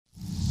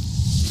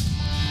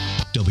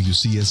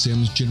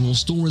WCSM's General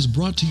Store is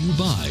brought to you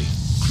by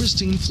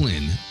Christine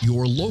Flynn,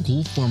 your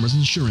local farmer's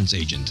insurance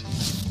agent.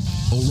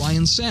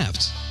 Orion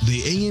Saft,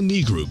 the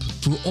AME Group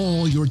for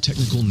all your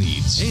technical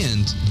needs.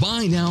 And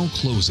Buy Now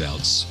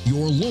Closeouts,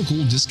 your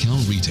local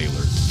discount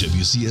retailer.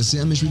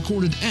 WCSM is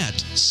recorded at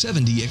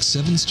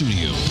 70X7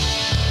 Studio.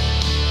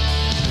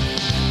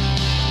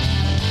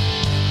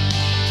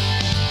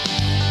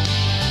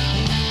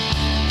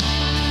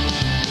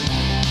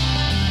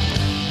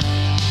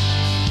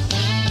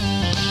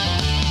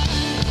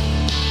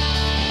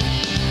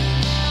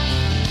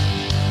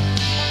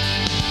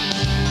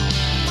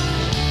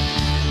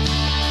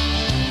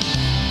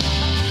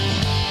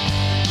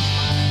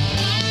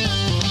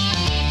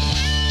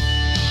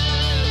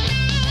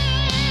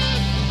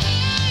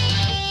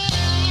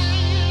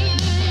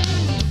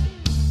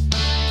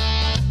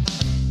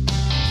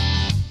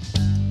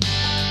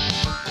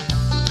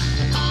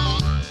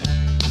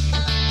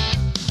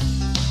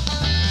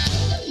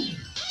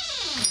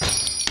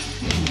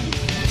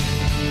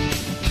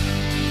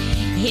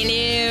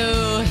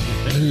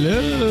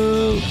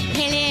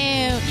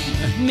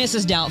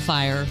 Mrs.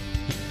 Doubtfire,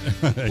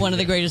 one of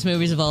the greatest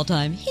movies of all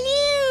time.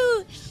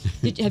 Hello.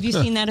 Have you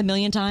seen that a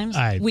million times?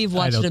 We've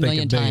watched it a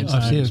million times.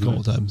 I've seen it a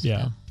couple times.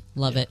 Yeah.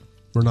 Love it.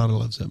 Renata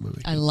loves that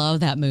movie. I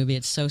love that movie.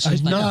 It's so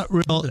I'm not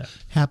real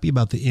happy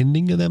about the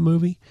ending of that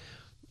movie,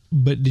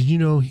 but did you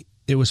know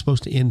it was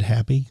supposed to end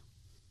happy?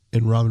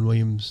 And Robin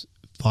Williams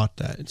thought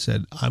that and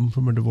said, I'm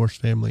from a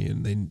divorced family,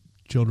 and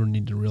children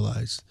need to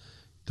realize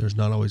there's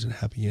not always a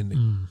happy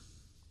ending.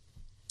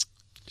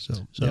 So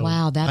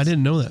wow, that's I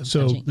didn't know that.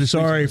 So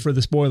sorry for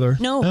the spoiler.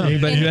 No,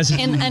 anybody who hasn't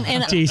and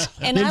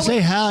didn't say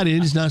how it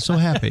is, not so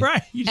happy.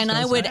 Right. And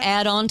I would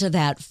add on to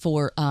that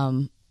for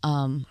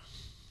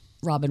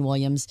Robin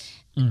Williams.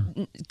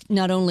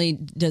 Not only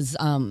does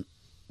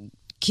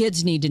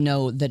kids need to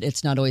know that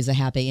it's not always a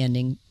happy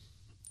ending.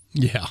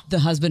 Yeah. The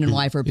husband and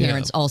wife or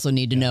parents also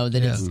need to know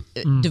that it's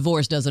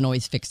divorce doesn't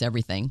always fix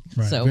everything.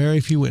 Right. So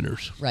very few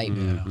winners. Right.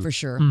 For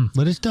sure.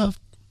 But it's tough.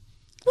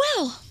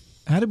 Well,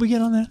 how did we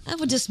get on that? I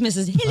would just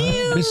Mrs.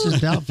 Hello. Mrs.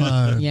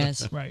 Doubtfire.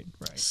 Yes. Right.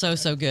 So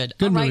good.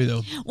 Good All movie, right.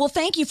 though. Well,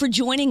 thank you for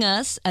joining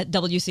us at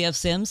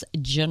WCFSM's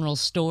General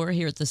Store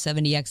here at the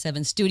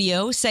 70X7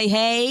 studio. Say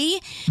hey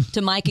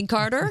to Mike and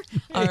Carter,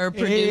 our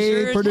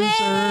producers.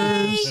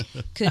 Hey.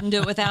 Couldn't do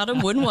it without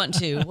them. Wouldn't want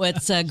to.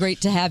 It's great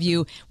to have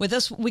you with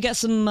us. We got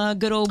some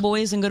good old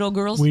boys and good old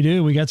girls. We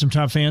do. We got some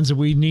top fans that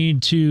we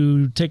need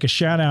to take a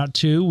shout out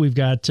to. We've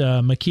got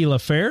Makila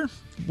Fair.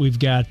 We've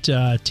got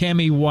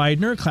Tammy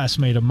Widener,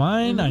 classmate of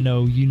mine. I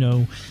know you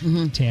know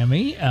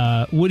Tammy.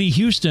 Woody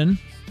Houston.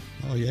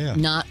 Oh, yeah.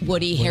 Not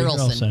Woody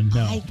Harrelson.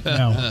 No.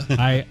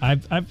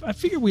 I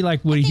figure we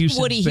like Woody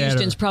Houston Woody better.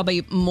 Houston's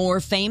probably more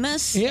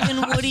famous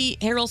than Woody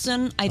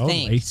Harrelson, I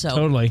think. So,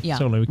 Totally.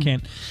 Yeah. We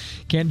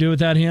can't do it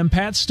without him.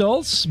 Pat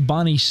Stoltz,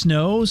 Bonnie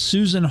Snow,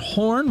 Susan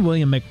Horn,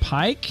 William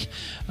McPike,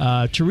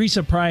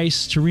 Teresa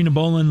Price, Tarina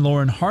Bolin,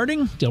 Lauren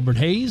Harding, Delbert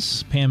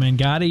Hayes, Pam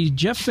Angotti,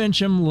 Jeff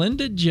Fincham,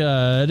 Linda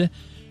Judd,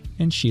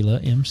 and Sheila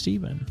M.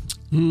 Stephen.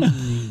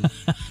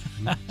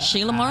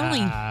 Sheila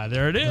Marling.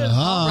 There it is.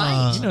 All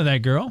right. You know that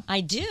girl. I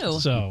do.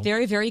 So.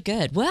 Very, very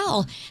good.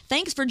 Well,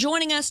 thanks for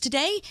joining us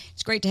today.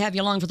 It's great to have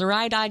you along for the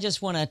ride. I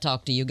just want to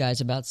talk to you guys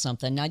about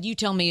something. Now, you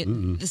tell me,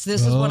 this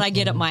is what I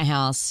get at my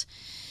house.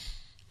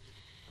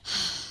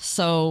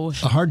 So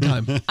a hard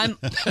time. I'm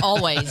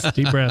always.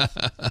 Deep breath.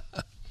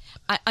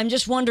 I'm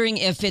just wondering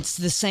if it's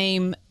the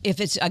same, if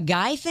it's a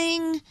guy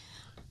thing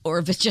or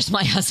if it's just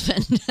my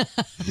husband.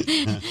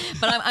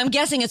 But I'm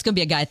guessing it's going to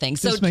be a guy thing.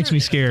 So this makes me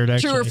scared,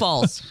 actually. True or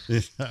false?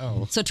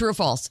 So true or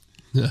false?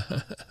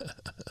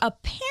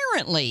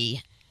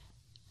 Apparently,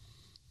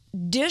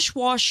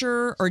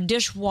 dishwasher or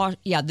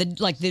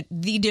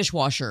the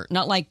dishwasher,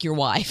 not like your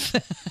wife,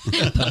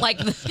 but like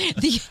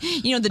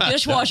the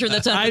dishwasher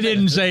that's under. I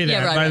didn't say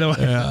that, right, by the way.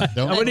 Yeah,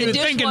 I wasn't even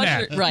thinking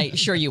that. Right,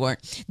 sure you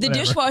weren't. The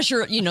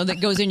dishwasher,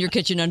 that goes in your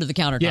kitchen under the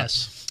countertop.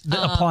 Yes,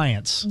 the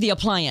appliance. The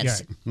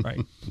appliance. Yeah,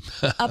 right.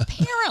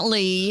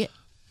 Apparently,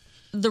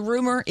 the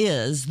rumor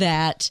is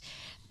that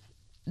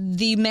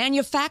the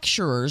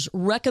manufacturers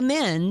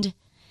recommend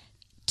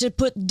to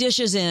put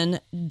dishes in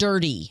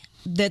dirty.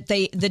 That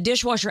the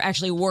dishwasher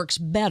actually works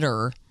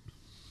better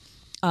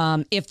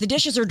if the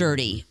dishes are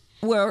dirty.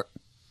 Where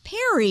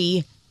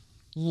Perry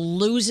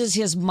loses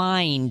his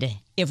mind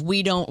if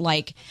we don't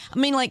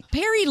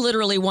Perry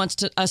literally wants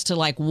us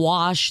to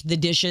wash the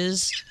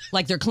dishes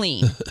like they're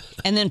clean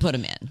and then put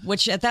them in,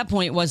 which at that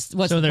point what's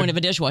the point of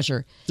a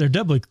dishwasher? They're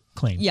doubly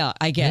clean. Yeah,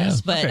 I guess.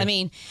 Yeah, but okay. I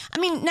mean,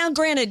 now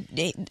granted,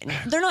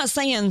 they're not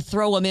saying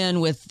throw them in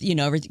with,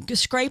 everything.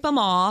 Scrape them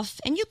off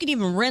and you can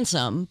even rinse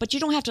them, but you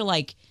don't have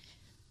to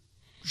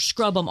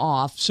scrub them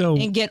off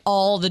and get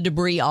all the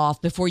debris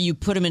off before you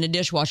put them in a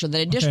dishwasher.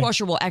 That a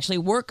dishwasher will actually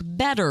work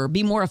better,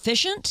 be more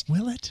efficient.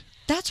 Will it?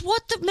 That's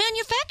what the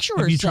manufacturers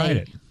Have you say. tried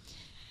it?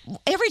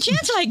 Every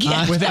chance I get.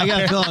 I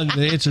got a feeling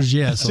the answer is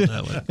yes on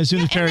that one. As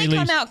soon as Perry and they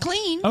leaves. come out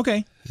clean.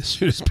 Okay. As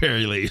soon as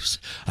Perry leaves.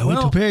 I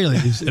went to Perry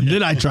leaves, and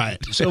then I try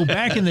it. So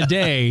back in the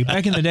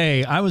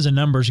day, I was a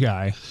numbers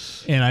guy,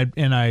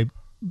 and I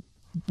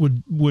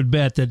would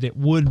bet that it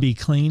would be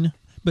clean,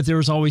 but there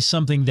was always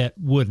something that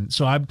wouldn't.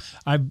 So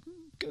I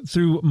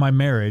through my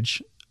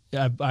marriage,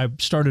 I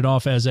started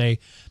off as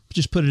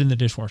just put it in the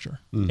dishwasher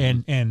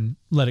and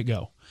let it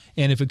go.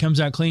 And if it comes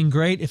out clean,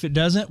 great. If it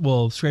doesn't,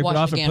 we'll scrape Wash it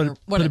off it and again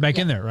put it back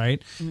yeah. in there,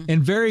 right?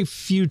 And very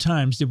few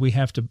times did we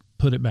have to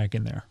put it back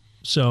in there.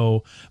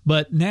 So,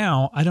 but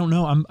now I don't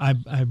know.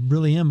 I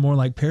really am more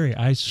like Perry.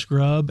 I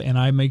scrub and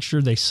I make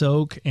sure they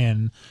soak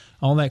and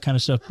all that kind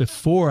of stuff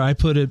before I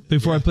put it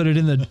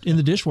in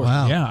the dishwasher.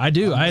 Wow. Yeah, I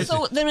do.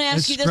 So then I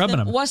ask you this: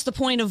 then, what's the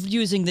point of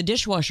using the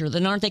dishwasher?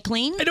 Then aren't they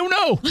clean? I don't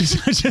know.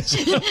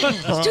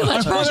 It's too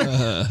much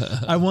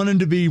pressure. I want them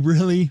to be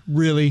really,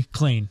 really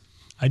clean.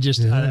 I'm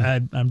just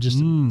a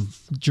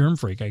germ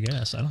freak, I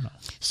guess. I don't know.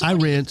 So I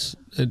rinse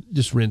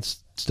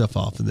stuff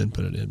off and then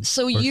put it in.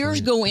 So personally.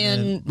 yours go in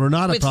And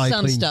Renata with probably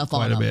some cleans stuff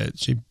quite on a them. bit.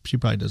 She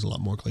probably does a lot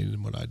more cleaning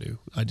than what I do.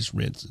 I just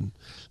rinse and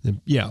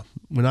then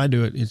when I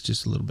do it, it's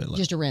just a little bit.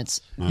 Just a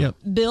rinse. Yep.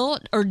 Bill,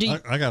 or do you,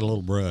 I got a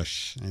little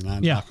brush and I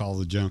knock all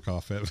the junk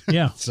off of it.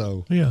 Yeah.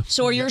 So Yeah.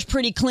 so are yours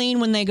pretty clean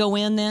when they go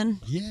in? Then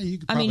yeah, you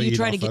could I mean, probably you eat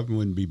try off to get- of them,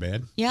 wouldn't be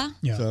bad. yeah,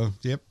 Yeah. So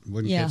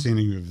wouldn't Yeah. catch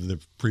any of the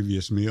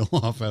previous meal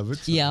off of it.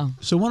 So. yeah.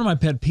 So one of my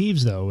pet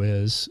peeves though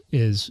is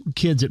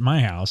kids at my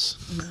house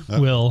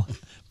will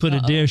put a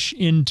dish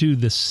into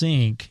the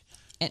sink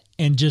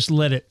and just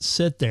let it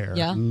sit there.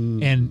 Yeah.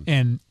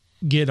 And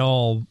get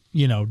all,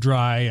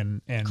 dry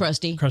and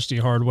Crusty.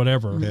 hard,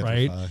 whatever,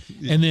 right?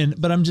 Yeah. And then,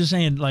 but I'm just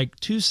saying, like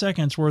 2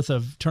 seconds worth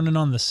of turning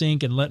on the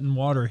sink and letting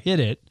water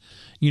hit it,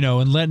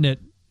 and letting it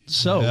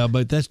soak. Yeah,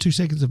 but that's 2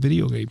 seconds of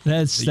video game.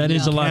 That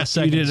is a lot of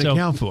seconds. You didn't So-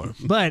 account for.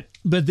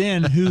 But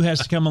then who has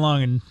to come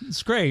along and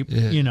scrape?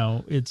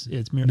 It's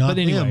Not but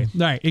anyway, them.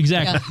 right?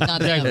 Exactly, Yeah, not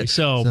them. exactly.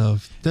 So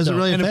doesn't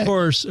really and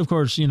affect. of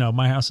course,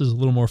 my house is a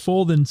little more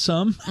full than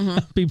some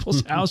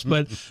people's house,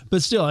 but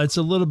still, it's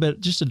a little bit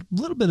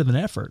of an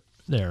effort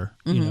there.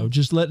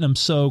 Just letting them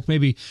soak.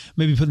 Maybe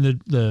putting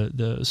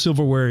the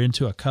silverware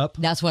into a cup.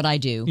 That's what I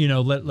do.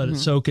 Let it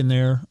soak in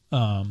there.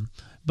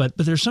 But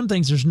there's some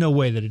things there's no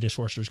way that a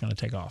dishwasher is going to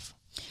take off.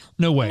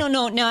 No way.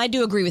 No, I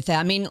do agree with that.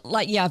 I mean,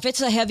 if it's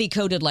a heavy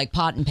coated like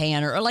pot and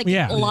pan or like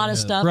a lot of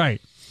stuff.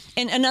 Right.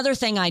 And another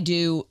thing I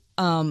do,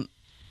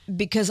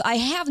 because I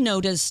have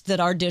noticed that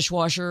our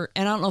dishwasher,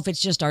 and I don't know if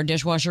it's just our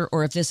dishwasher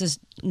or if this is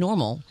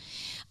normal,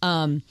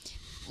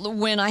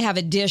 when I have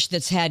a dish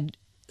that's had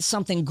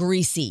something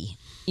greasy,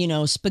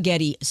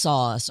 spaghetti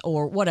sauce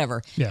or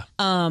whatever. Yeah.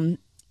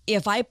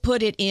 If I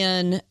put it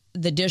in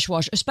the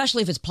dishwasher,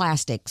 especially if it's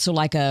plastic, so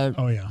like a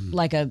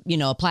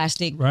a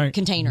plastic Right.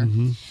 container,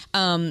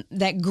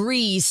 that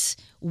grease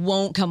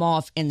won't come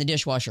off in the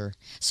dishwasher.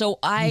 So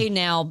I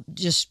now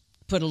just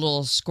put a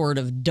little squirt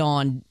of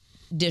Dawn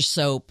dish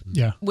soap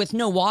with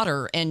no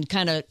water and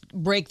kind of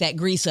break that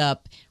grease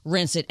up,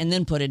 rinse it, and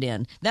then put it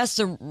in. That's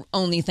the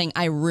only thing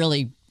I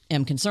really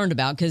am concerned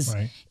about because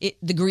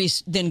the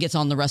grease then gets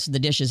on the rest of the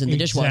dishes in the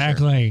dishwasher.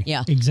 Exactly.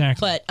 Yeah.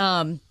 Exactly.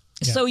 But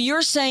so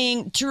you're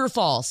saying true or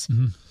false?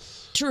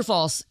 True or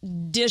false?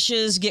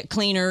 Dishes get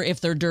cleaner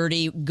if they're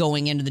dirty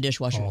going into the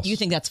dishwasher. False. You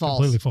think that's false?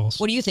 Completely false.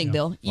 What do you think,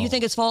 Bill? You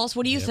think it's false?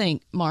 What do you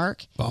think,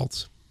 Mark?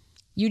 False.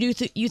 You do?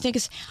 You think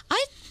it's?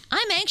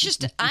 I'm anxious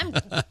to.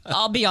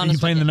 I'll be you honest.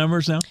 playing with the you.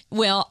 numbers now?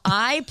 Well,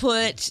 I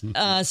put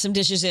some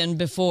dishes in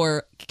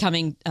before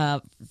coming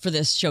for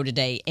this show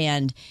today,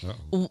 and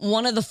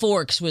one of the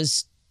forks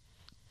was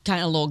kind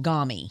of a little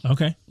gummy.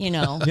 Okay.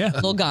 Yeah, a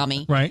little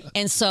gummy. Right.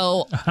 And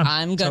so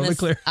I'm totally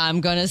clear.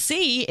 gonna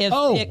see if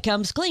it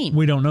comes clean.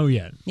 We don't know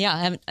yet.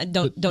 Yeah, I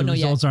don't The know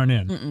yet. results aren't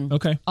in.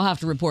 Okay. I'll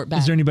have to report back.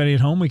 Is there anybody at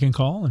home we can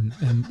call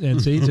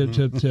and see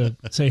to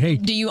say, hey,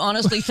 Do you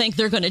honestly think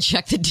they're going to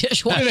check the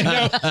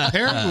dishwasher?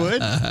 Perry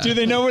would, do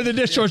they know where the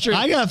dishwasher?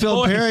 I got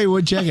Phil Perry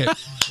would check it.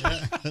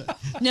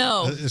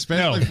 No.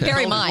 especially if you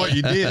Very told him might. what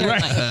you did. Very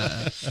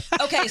might.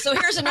 Okay, so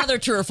here's another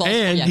true or false.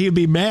 And Yeah. he'd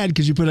be mad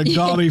because you put a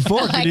gummy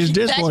fork in his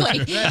dishwasher.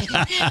 Exactly.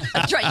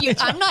 That's right.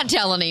 I'm not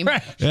telling him.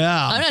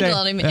 Yeah. I'm not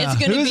telling him. It's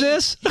going to Who's be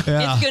this?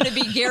 It's going to to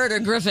be Garrett or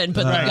Griffin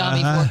put the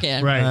gummy fork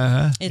in.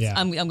 Right. It's, Yeah.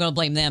 I'm going to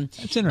blame them.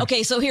 That's interesting.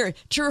 Okay, so here,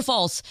 true or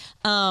false?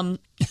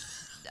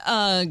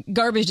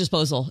 Garbage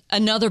disposal,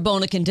 another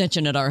bone of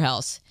contention at our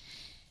house.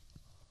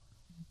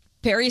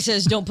 Perry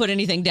says don't put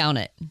anything down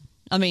it.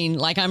 I mean,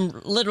 like I'm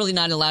literally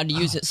not allowed to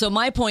use it. So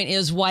my point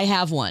is, why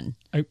have one?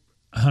 I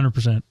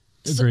 100%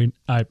 agreed.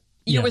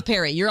 You're with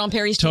Perry. You're on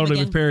Perry's team totally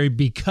again? with Perry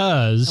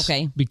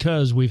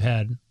because we've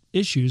had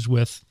issues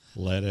with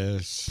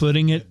Lettuce.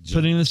 putting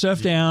the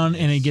stuff down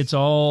and it gets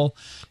all.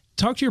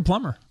 Talk to your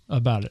plumber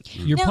about it.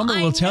 Your Now, plumber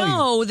will tell I you.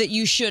 know that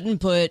you shouldn't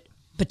put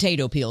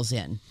potato peels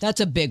in.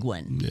 That's a big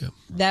one.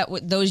 Yeah.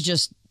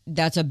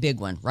 That's a big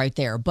one right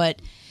there.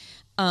 But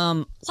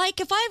like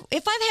if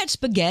I've had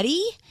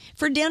spaghetti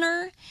for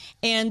dinner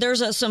and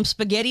there's some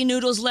spaghetti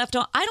noodles left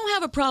on, I don't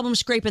have a problem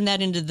scraping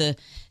that into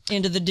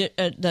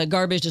the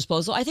garbage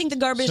disposal. I think the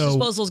garbage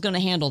disposal is going to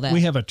handle that.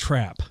 We have a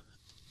trap.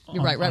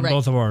 You're right. On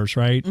both of ours,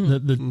 right?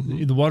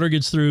 The water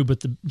gets through,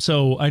 but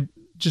so I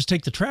just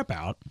take the trap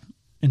out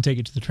and take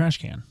it to the trash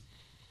can,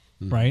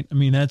 right? I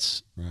mean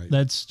that's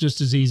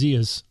just as easy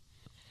as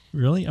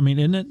Really? I mean,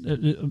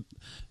 isn't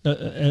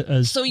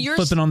it So you're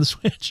flipping on the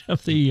switch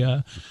of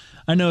the?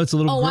 I know it's a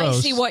little Oh, gross. I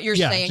see what you're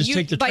saying. Just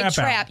take the by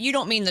trap out. you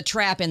don't mean the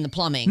trap in the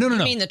plumbing. No. You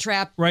mean the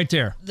trap Right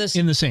there, This-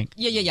 in the sink.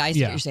 Yeah. I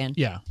see what you're saying.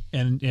 Yeah,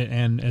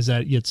 and as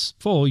that gets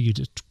full, you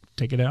just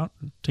take it out,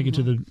 take it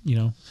to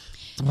the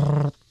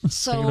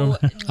So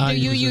I do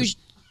you use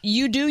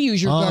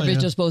use your Oh, garbage yeah.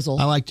 disposal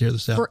I like to hear the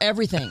sound. for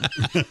everything?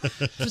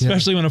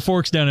 especially when a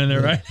fork's down in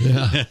there, right?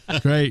 Yeah,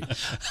 great.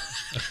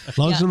 As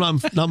long as Yeah.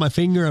 it's not my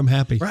finger, I'm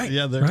happy. Right.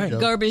 Yeah, there right. you go.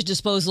 Garbage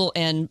disposal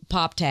and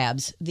pop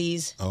tabs.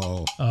 These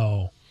Oh,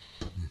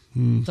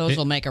 those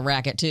will make a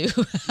racket too.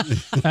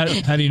 How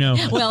do you know?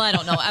 Well, I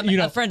don't know.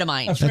 A friend of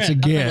mine. That's a A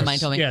friend guess. of mine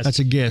told me. Yes. That's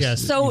a guess.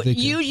 Yes. So think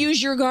you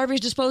use your garbage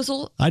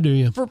disposal I do,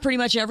 yeah. for pretty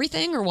much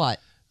everything, or what?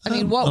 I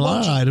mean, what? a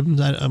lot won't of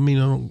you? items. I mean,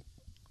 I don't.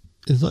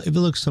 If it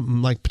looks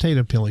something like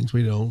potato peelings,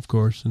 we don't, of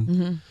course.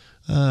 And,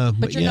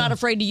 But you're not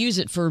afraid to use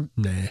it for.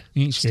 Nah,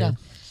 You ain't scared.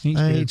 Stuff. You ain't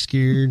I scared. ain't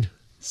scared.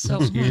 So,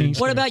 scared.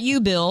 what about you,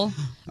 Bill?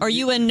 Are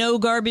you in no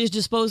garbage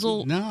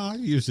disposal? no, I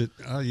use it,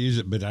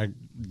 but I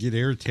get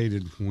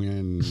irritated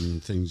when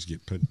things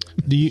get put down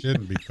there. Do you-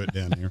 Shouldn't be put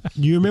down there.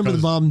 Do you remember the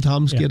Because- Bob and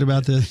Tom skit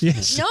about this?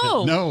 Yes.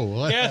 No. No,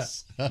 what?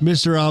 Yes.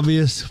 Mr.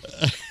 Obvious.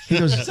 He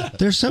goes,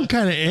 there's some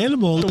kind of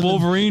animal The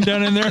Wolverine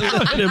down in there.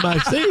 in my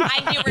seat.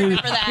 I do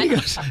remember He that.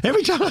 goes,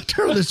 every time I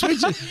turn on the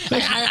switch,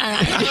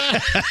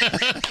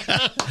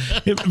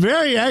 it's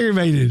very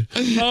aggravated.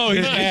 Oh,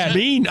 he's mad.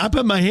 Mean. I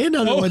put my hand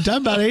on it one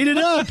time, about ate it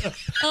up.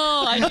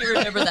 Oh, I do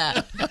remember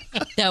that.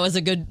 That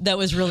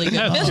was really good.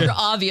 Mr.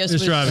 Obvious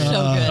was Mr. Obvious.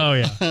 so good. Oh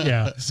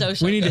yeah. So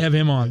We need to have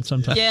him on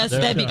sometime. Yes,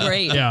 that'd be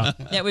great. Yeah.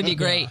 That would be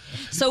great.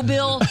 So,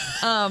 Bill,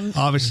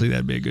 Obviously,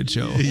 that'd be a good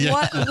show.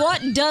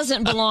 what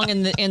doesn't belong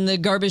in the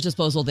garbage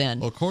disposal then?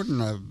 Well, according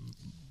to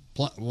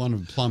one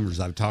of the plumbers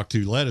I've talked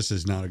to, lettuce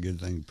is not a good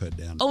thing to put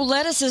down. Oh,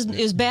 lettuce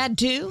is bad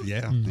too?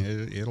 Yeah,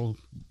 it'll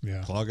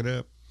clog it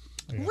up.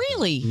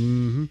 Really?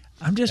 I'm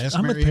Ask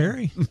with Mary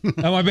Perry.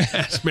 Oh, my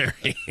bad.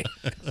 Mary.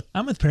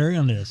 I'm with Perry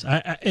on this.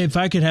 If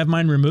I could have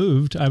mine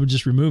removed, I would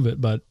just remove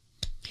it, but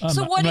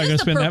So what I'm not is going to the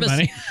spend purpose?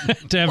 that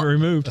money to have it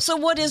removed. So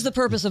what is the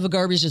purpose of a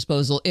garbage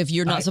disposal if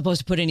you're not supposed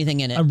to put anything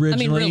in it? Originally, I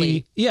mean,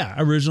 really? Yeah,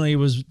 originally it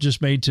was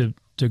just made to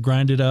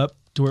grind it up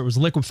to where it was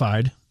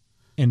liquefied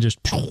and just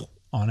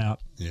on out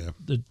Yeah.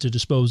 to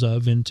dispose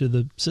of into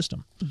the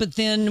system. But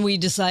then we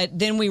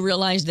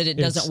realize that it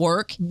doesn't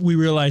work. We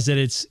realize that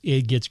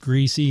it gets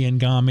greasy and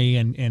gummy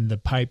and the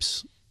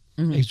pipes.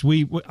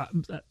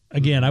 Mm-hmm.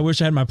 Again, I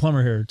wish I had my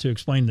plumber here to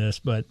explain this,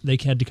 but they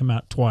had to come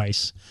out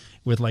twice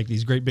with like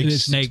these great big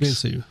It's snakes.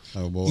 expensive.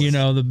 Oh boy. You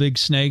know, the big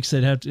snakes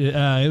that have to.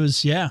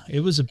 It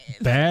was a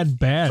bad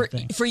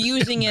thing. For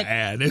using it,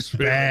 It's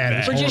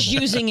bad. for just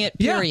using it,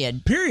 period.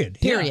 Yeah, period.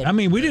 Period. Yeah. I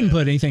mean, we didn't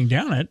put anything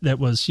down it that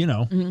was,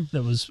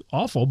 that was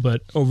awful,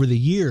 but over the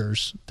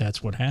years,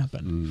 that's what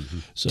happened.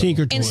 So,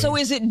 Tinker And so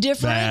is it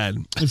different?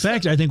 bad. in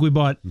fact, I think we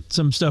bought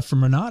some stuff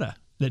from Renata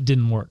that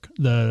didn't work.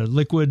 The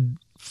liquid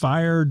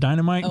fire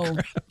dynamite, Oh.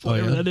 crap,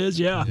 whatever yeah? that is.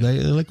 Yeah. The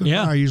liquid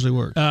Yeah. fire usually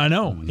works.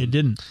 No, it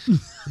didn't.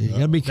 You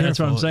gotta be careful. That's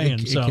what I'm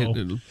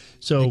saying.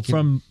 So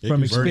from it can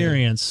burn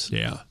experience,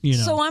 Yeah.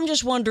 So I'm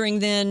just wondering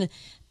then,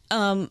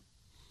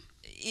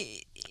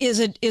 is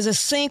a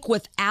sink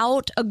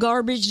without a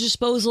garbage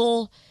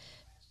disposal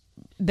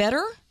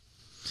better?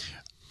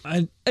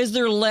 Is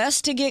there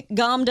less to get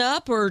gommed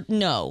up or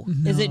no?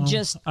 Is it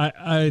just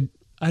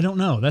I don't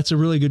know. That's a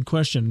really good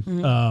question.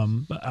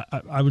 But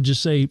I would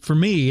just say for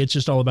me, it's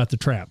just all about the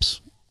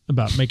traps,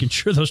 about making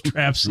sure those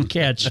traps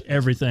catch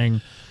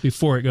everything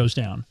before it goes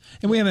down.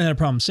 And we haven't had a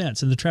problem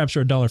since. And the traps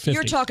are $1.50.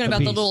 you're talking about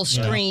the little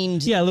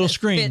screened? Yeah, little that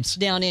screens. fits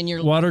down in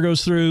your Water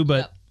goes through,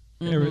 but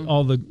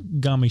all the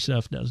gummy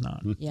stuff does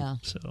not. Yeah.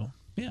 So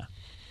yeah,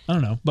 I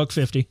don't know,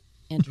 $1.50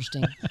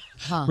 Interesting,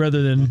 huh?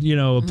 rather than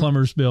a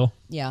plumber's bill.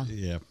 Yeah.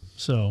 Yeah.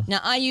 So Now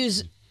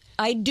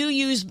I do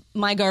use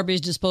my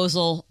garbage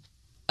disposal.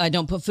 I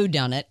don't put food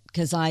down it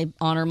because I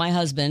honor my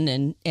husband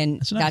and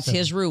That's that's nice.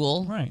 his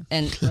rule. Right.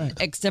 And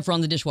except for on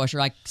the dishwasher,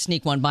 I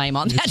sneak one by him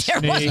on that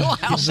every once in a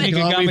while. Sneak a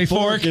gummy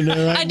fork. in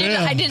there right I did.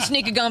 now. I did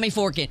sneak a gummy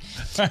fork in,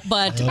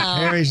 but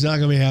Harry's not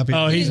gonna be happy.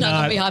 Oh, he's not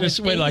going to be happy. Just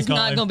wait till I He's call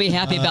not him. going to be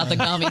happy about the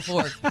gummy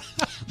fork.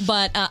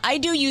 But I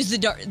do use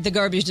the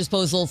garbage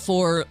disposal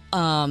for,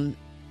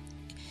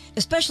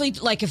 especially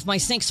like if my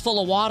sink's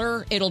full of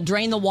water, it'll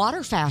drain the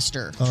water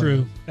faster.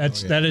 True.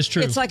 That is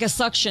true. It's like a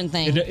suction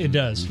thing. it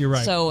does. You're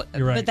right. So,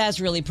 you're right. but that's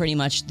really pretty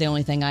much the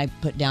only thing I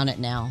put down it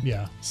now.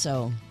 Yeah.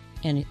 So,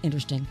 and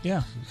interesting.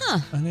 Yeah. Huh.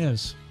 It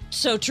is.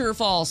 So, true or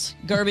false?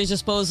 Garbage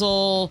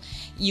disposal,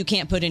 you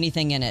can't put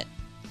anything in it.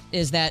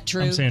 Is that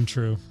true? I'm saying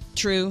true.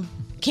 True.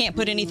 Can't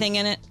put anything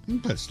in it. You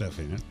can put stuff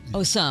in it.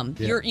 Oh, some.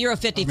 Yeah. You're a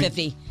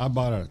 50-50. I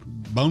bought a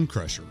bone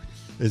crusher.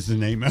 Is the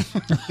name of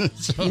it.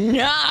 So,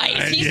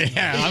 Nice. He's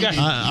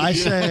I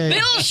say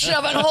Bill's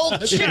shoving whole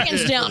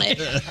chickens down it.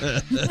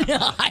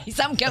 Nice.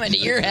 I'm coming to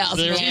your house,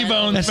 man.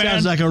 T-Bone that fan.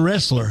 sounds like a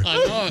wrestler.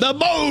 The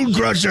Bone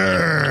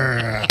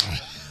Crusher.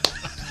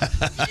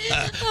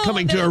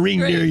 Coming to a ring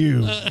great. near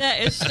you.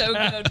 That is so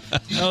good.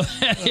 Oh,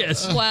 that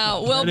is.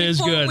 Wow. Well, That is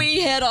before good.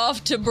 we head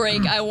off to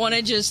break, I want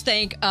to just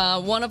thank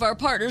one of our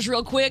partners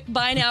real quick,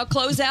 Buy Now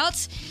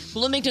Closeouts,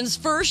 Bloomington's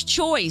first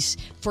choice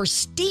for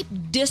steep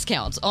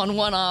discounts on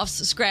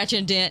one-offs, scratch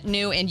and dent,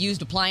 new and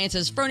used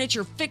appliances,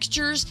 furniture,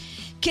 fixtures,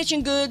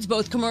 kitchen goods,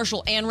 both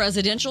commercial and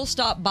residential.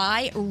 Stop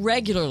by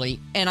regularly,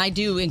 and I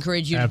do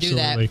encourage you to do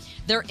Absolutely. that.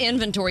 Their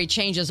inventory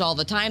changes all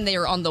the time. They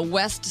are on the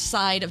west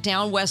side of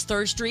town, West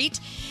 3rd Street,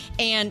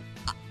 and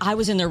I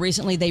was in there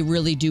recently. They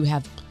really do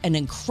have an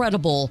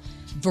incredible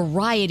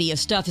variety of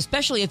stuff,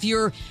 especially if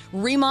you're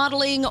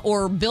remodeling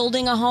or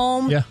building a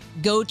home. Yeah.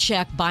 Go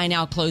check Buy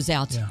Now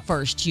Closeouts Yeah.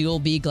 first. You'll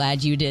be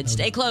glad you did.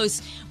 Stay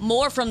close.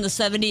 More from the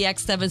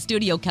 70X7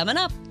 studio coming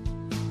up.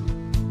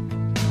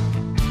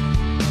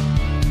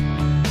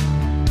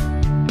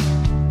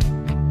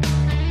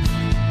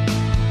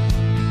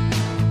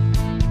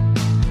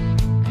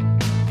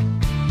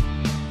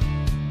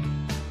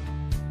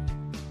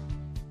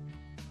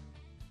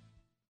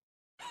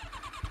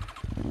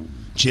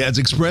 Chad's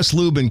Express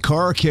Lube and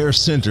Car Care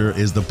Center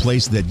is the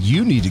place that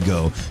you need to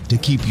go to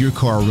keep your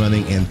car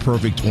running in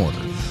perfect order.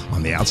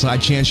 On the outside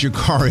chance your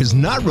car is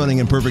not running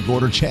in perfect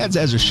order, Chad's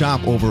has a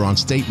shop over on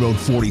State Road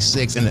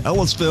 46 in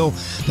Ellisville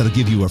that'll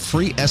give you a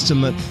free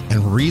estimate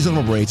and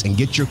reasonable rates and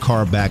get your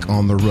car back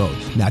on the road.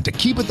 Now, to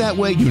keep it that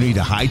way, you need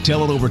to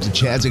hightail it over to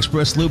Chad's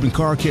Express Lube and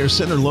Car Care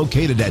Center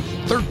located at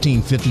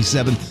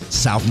 1357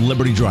 South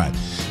Liberty Drive.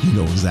 You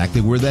know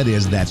exactly where that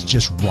is. That's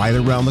just right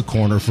around the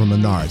corner from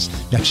Menards.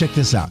 Now, check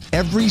this out.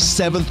 Every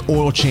 7th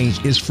oil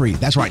change is free.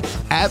 That's right.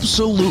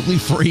 Absolutely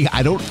free.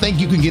 I don't think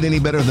you can get any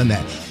better than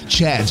that.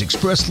 Chad's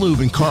Express Lube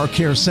and Car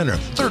Care Center,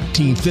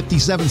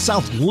 1357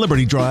 South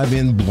Liberty Drive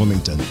in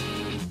Bloomington.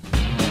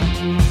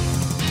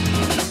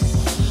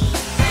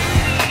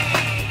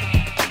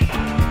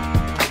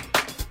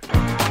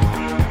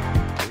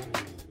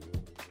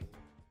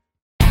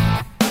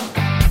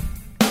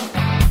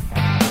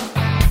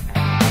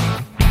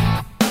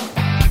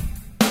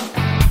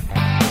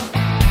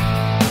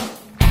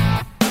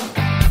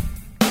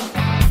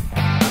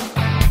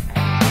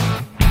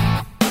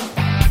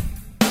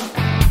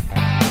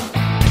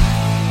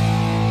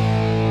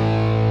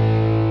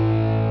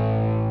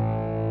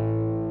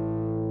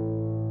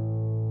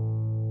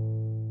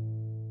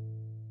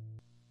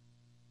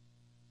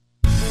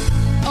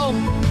 Oh,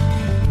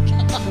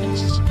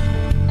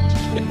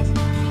 gosh.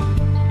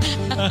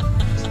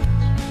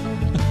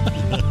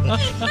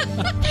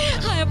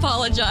 I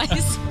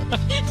apologize.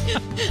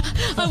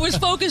 I was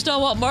focused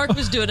on what Mark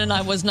was doing, and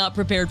I was not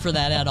prepared for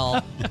that at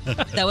all.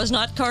 That was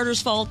not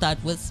Carter's fault.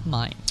 That was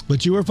mine.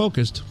 But you were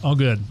focused. All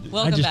good.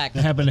 Welcome I just back.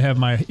 happened to have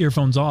my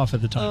earphones off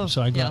at the time, Oh,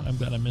 so I'm yeah.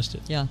 glad I missed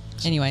it. Yeah.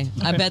 Anyway,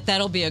 I bet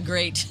that'll be a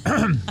great.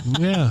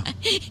 Yeah.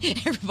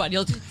 Everybody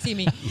will see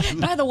me.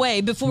 By the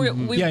way, before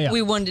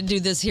we wanted to do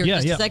this here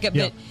just a second,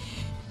 but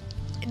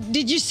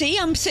did you see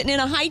I'm sitting in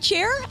a high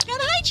chair? I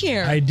got a high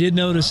chair. I did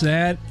notice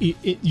that.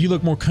 You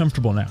look more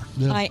comfortable now.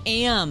 I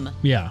am.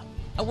 Yeah.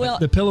 Well,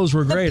 The pillows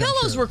were great. The I'm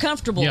pillows sure. were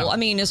comfortable. Yeah. I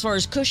mean, as far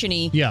as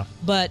cushiony. Yeah.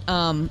 But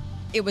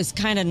it was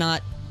kind of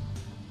not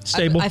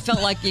Stable. I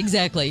felt like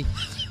exactly,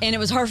 and it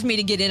was hard for me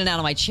to get in and out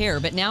of my chair.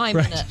 But now I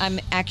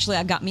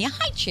got me a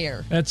high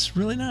chair. That's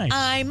really nice.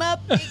 I'm a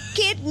big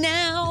kid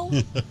now.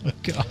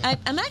 God.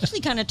 I'm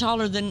actually kind of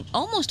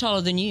almost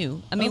taller than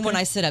you. I mean, when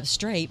I sit up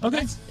straight. But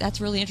Okay.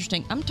 That's really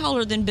interesting. I'm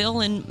taller than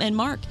Bill and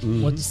Mark.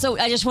 What's- So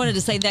I just wanted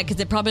to say that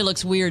because it probably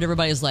looks weird.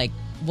 Everybody's like,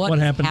 what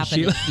happened to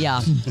happened? Sheila? Yeah.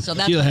 So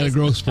that's Sheila what had a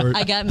growth spurt.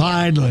 I got me.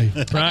 Finally.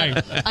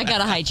 Right. I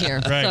got a high chair.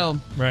 Right. So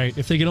Right.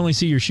 If they could only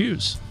see your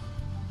shoes,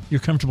 your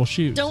comfortable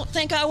shoes. don't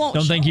think I won't.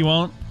 Don't think you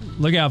won't.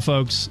 Look out,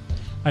 folks.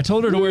 I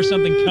told her to wear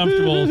something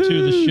comfortable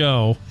to the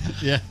show.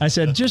 Yeah. I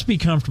said, just be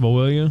comfortable,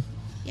 will you?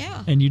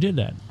 Yeah. And you did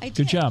that. I did.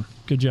 Good job.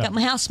 Good job. Got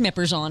my house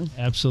snippers on.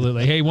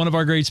 Absolutely. Hey, one of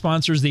our great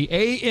sponsors, the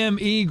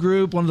AME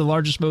Group, one of the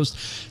largest, most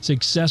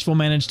successful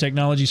managed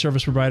technology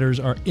service providers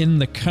are in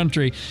the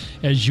country.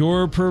 As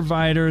your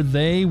provider,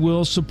 they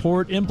will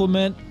support,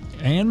 implement,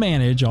 and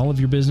manage all of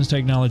your business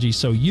technology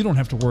so you don't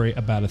have to worry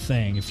about a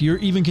thing. If you're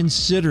even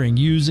considering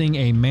using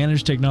a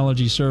managed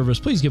technology service,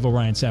 please give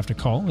Orion Saft a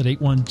call at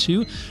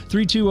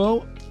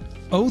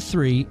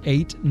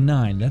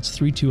 812-320-0389. That's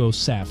 320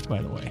 SAFT,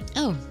 by the way.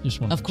 Oh, Just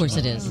wanted of to course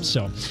it mention is. that.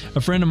 So,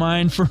 a friend of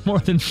mine for more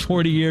than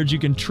 40 years. You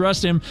can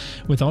trust him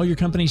with all your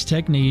company's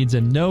tech needs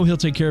and know he'll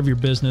take care of your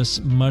business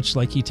much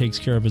like he takes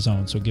care of his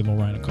own. So, give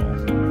Orion a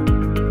call.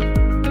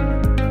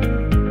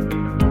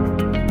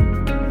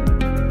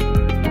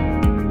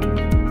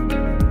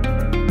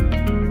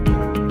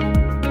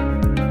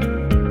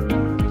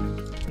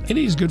 And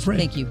he's a good friend.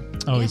 Thank you.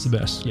 Oh, he's the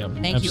best. Yeah.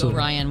 Thank absolutely. you,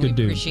 Orion. Good We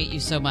dude. appreciate you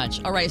so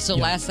much. All right, so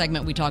last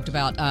segment we talked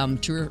about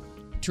true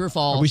or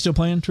false. Are we still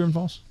playing True and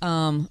False?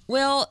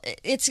 Well,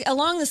 it's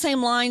along the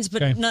same lines,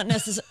 but Okay. not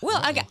necessarily.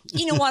 Well,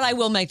 you know what? I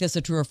will make this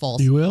a true or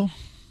false. You will?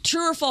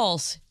 True or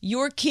false?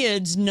 Your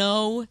kids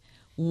know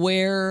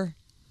where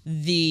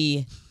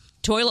the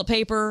toilet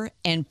paper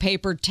and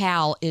paper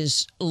towel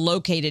is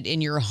located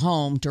in your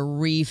home to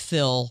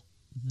refill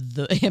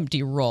the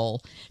empty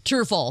roll. True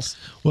or false?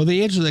 Well,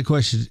 the answer to that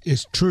question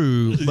is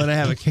true, but I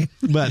have a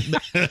but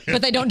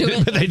But they don't do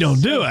it. but they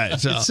don't do it.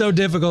 So It's so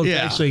difficult to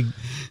Yeah. actually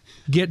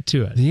get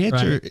to it. the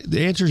answer right?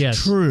 the answer is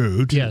Yes.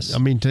 true. Yes. I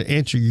mean, to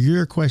answer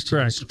your question,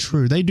 Correct. it's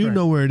true. They do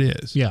know where it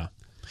is. Yeah.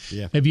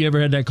 Yeah. Have you ever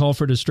had that call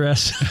for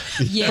distress?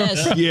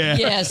 Yes. Yeah.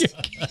 Yes.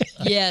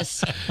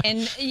 Yes. And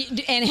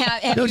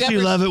have Don't you you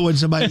ever? love it when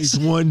somebody needs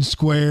one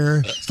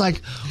square? It's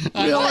like,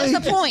 really? What's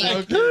the point?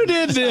 Who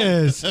did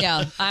this?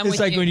 Yeah, I'm It's with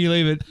like you. when you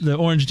leave it, the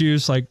orange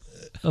juice, like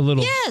a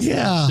little Yes.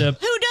 Yeah. sip.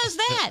 Who does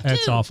that?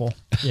 That's too? awful.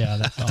 Yeah,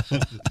 that's awful.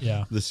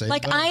 Yeah. The same.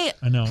 Like button.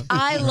 I know.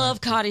 I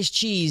love cottage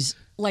cheese.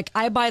 Like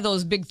I buy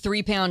those big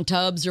 3-pound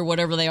tubs or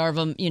whatever they are of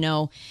them.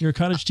 You're a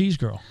cottage cheese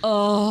girl.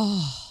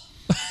 Oh.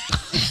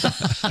 Is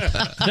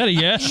that a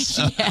yes?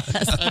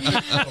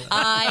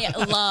 I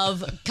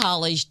love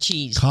college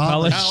cheese.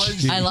 College.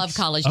 College. I love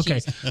college Okay.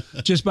 cheese.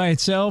 Just by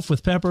itself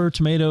with pepper,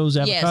 tomatoes,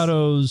 Yes.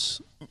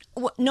 avocados,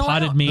 No, I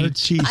potted don't- The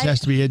meats. cheese has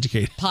to be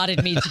educated.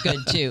 Potted meat's good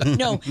too.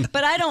 No,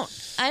 but I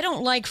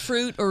don't like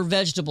fruit or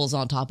vegetables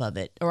on top of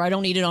it, or I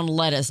don't eat it on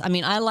lettuce. I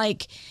mean, I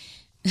like.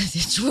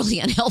 It's really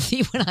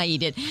unhealthy when I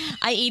eat it.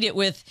 I eat it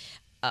with.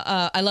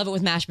 I love it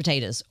with mashed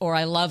potatoes, or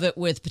I love it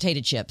with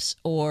potato chips,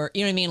 or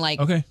you know what I mean. Like,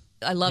 Okay.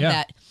 I love Yeah.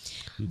 that.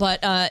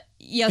 But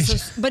yeah. So,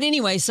 but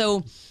anyway,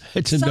 so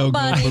It's a no-go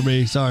somebody- for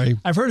me. Sorry.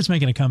 I've heard it's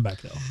making a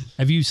comeback though.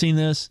 Have you seen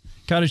this?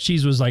 Cottage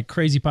cheese was like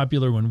crazy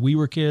popular when we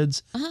were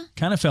kids.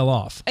 Kind of fell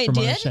off. It from what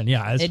I did? understand.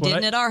 Yeah, that's It what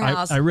didn't at our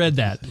house. I read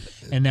that,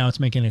 and now it's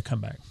making a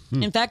comeback.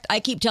 In fact, I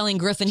keep telling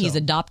Griffin he's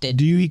adopted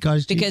Do you eat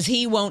cottage cheese? because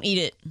he won't eat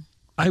it.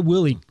 I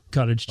will eat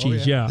cottage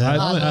cheese. Yeah, That-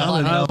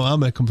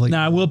 I'm a complete.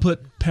 Now I will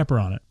put pepper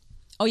on it.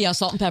 Oh yeah,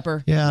 salt and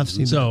pepper. Yeah, I've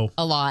seen that. So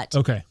A lot.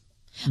 okay,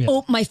 yeah.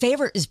 Oh, my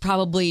favorite is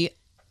probably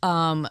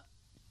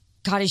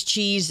cottage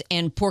cheese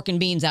and pork and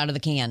beans out of the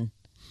can.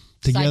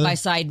 Side Together? by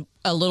side,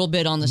 a little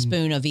bit on the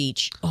spoon of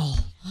each. Oh,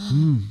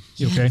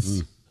 You okay?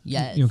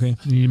 yes. You okay?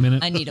 You need a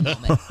minute? I need a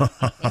moment.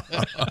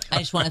 I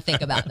just want to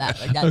think about that.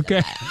 But that's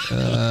Okay.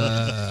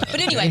 But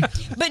anyway,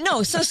 but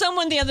no. So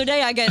someone the other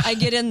day, I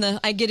get in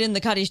the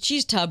cottage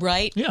cheese tub,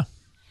 right? Yeah.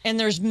 And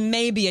there's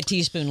maybe a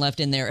teaspoon left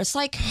in there. It's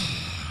like,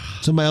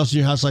 Somebody else in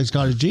your house likes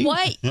cottage cheese?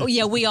 why? Oh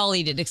yeah, we all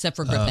eat it except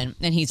for Griffin,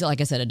 and he's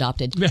like I said,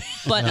 adopted.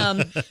 But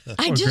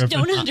I just Griffin.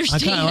 don't I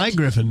understand. kind of like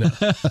Griffin now.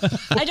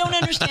 I don't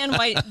understand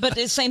why. But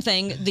it's the same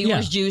thing. The Yeah.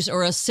 orange juice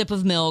or a sip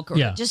of milk, or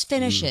Yeah. just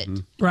finish it.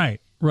 Right.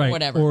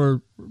 Whatever.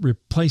 Or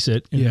replace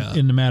it in, Yeah.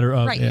 in the matter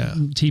of Right. Yeah.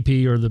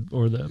 TP or the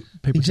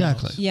paper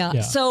Exactly. towels.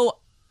 Yeah. So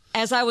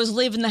as I was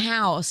leaving the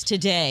house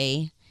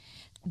today,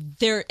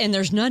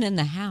 there's none in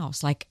the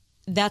house. Like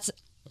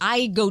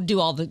I go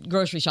do all the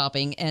grocery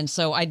shopping, and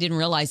so I didn't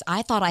realize.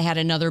 I thought I had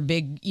another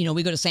big.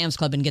 We go to Sam's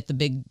Club and get the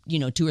big,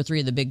 2 or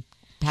 3 of the big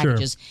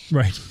packages. Sure.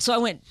 Right. So I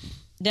went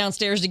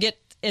downstairs to get,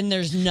 and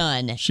there's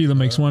none. Sheila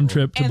makes one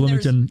trip to And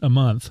there's- Bloomington a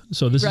month,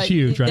 so this is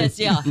huge, right? That's,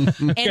 yeah.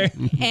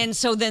 And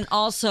so then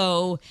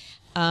also,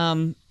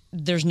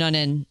 there's none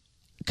in,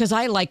 because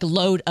I like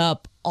load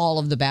up all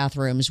of the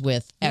bathrooms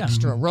with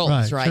extra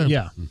rolls, right? sure.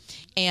 Yeah.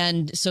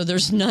 And so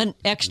there's none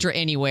extra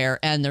anywhere,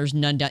 and there's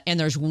none done, and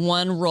there's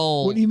one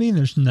roll. What do you mean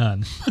there's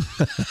none?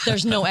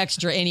 There's no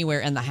extra anywhere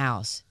in the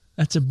house.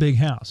 That's a big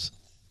house.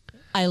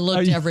 I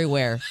looked you-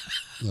 everywhere.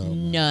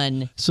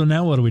 None. So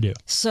now what do we do?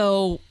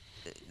 So,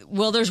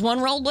 well, there's one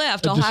roll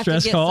left. A I'll have to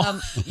distress get call?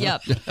 some.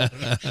 Yep.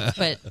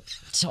 But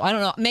so I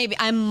don't know. Maybe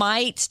I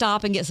might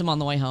stop and get some on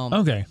the way home.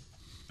 Okay.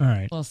 All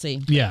right. We'll see.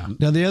 Yeah.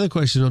 Now, the other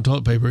question on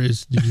toilet paper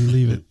is, did you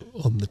leave it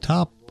on the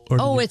top? Or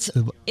Oh, did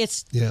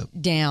it's Yeah.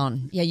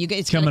 down. Yeah,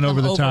 it's Coming gonna come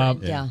over the top.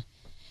 it, Yeah,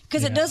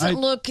 because Yeah.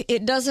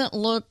 it doesn't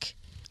look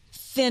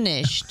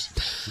finished.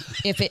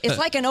 It's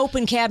like an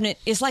open cabinet.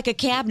 It's like a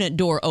cabinet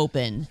door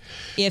open.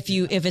 If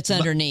it's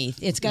underneath,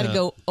 it's got to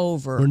go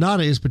over.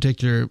 Renata is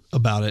particular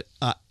about it.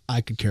 I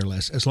could care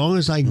less. As long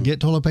as I can get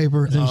toilet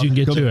paper, As long as you can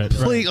get to it, right.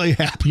 completely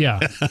happy. Yeah.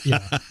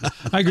 Yeah.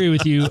 I agree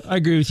with you.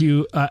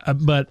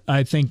 But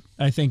I think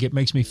it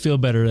makes me feel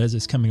better as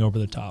it's coming over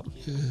the top.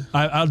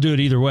 I'll do it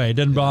either way. It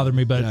doesn't bother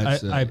me, but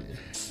That's,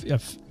 I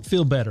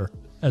feel better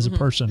as a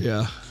person.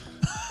 Yeah.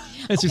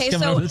 It's just Okay,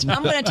 coming so over the top.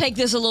 I'm going to take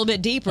this a little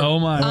bit deeper. Oh,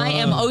 my. I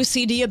am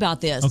OCD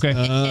about this.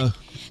 Okay.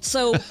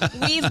 So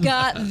we've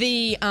got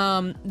the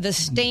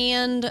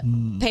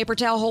stand paper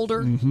towel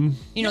holder,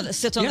 that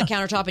sits on the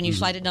countertop and you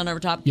slide it down over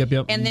top.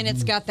 Yep. And then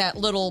it's got that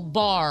little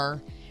bar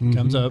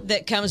Comes up.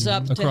 that comes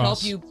up to Across.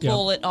 help you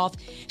pull it off.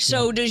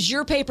 So does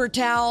your paper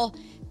towel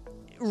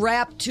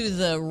wrap to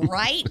the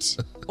right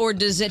or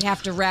does it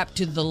have to wrap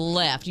to the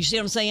left? You see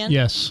what I'm saying?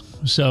 Yes.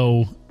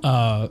 So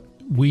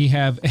we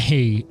have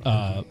a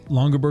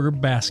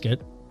Longaberger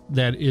basket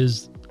that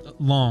is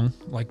long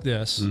like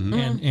this,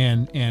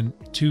 and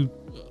 2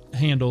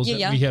 handles Yeah, that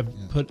yeah. we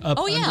have put up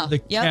Oh, yeah. under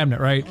the Yep. cabinet,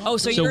 right? Oh,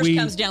 so yours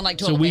comes down like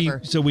toilet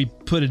paper. So we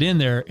put it in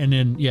there, and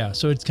then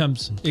so it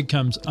comes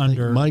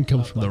under. mine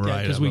comes from the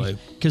right, I believe.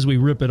 because we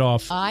rip it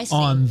off I see.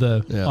 on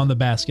the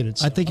basket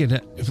itself. I think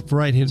for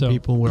right-handed So-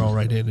 people, we're all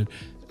right-handed.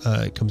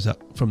 it comes out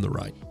from the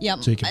right.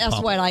 Yep, So you can that's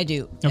pop what it. I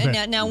do. Okay.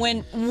 And now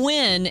when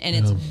and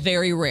it's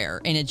very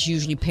rare, and it's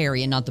usually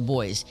Perry and not the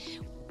boys,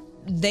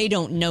 they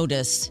don't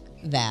notice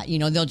that.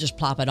 They'll just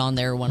plop it on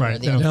there one way or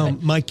Right. the other. Now,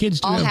 But my kids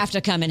do I'll have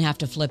to come and have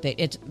to flip it.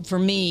 It's for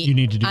me. You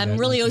need to do I'm that,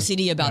 really don't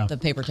OCD about Yeah. the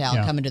paper towel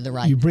Yeah. coming to the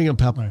right. You bring up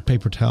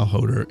paper towel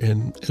holder,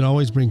 and it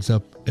always brings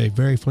up a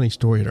very funny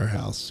story at our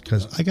house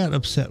because I got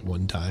upset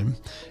one time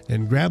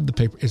and grabbed the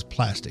paper. It's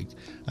plastic.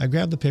 I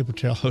grabbed the paper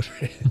towel holder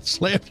and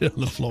slammed it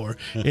on the floor,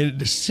 and it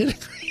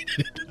disintegrated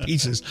into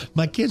pieces.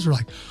 My kids were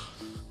like,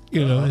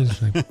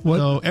 it's like, what?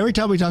 So every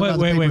time we talk about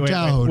the paper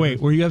towel holder,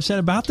 wait. Were you upset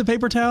about the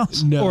paper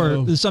towels? no,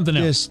 Or something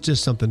else?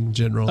 Just something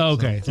general. Oh,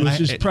 okay. So it's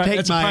just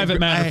that's a private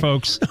matter,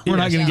 folks. We're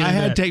not going to get I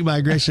into had that. to take my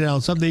aggression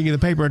out. Something in the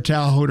paper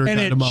towel holder And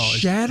got it demolished.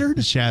 shattered?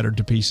 It shattered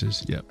to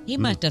pieces. Yep. He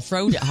must have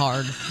thrown it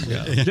hard.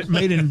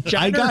 Made in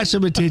China? I got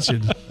some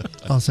attention.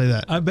 I'll say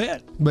that. I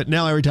bet. But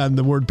now every time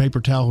the word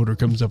paper towel holder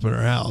comes up in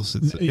our house,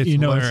 it's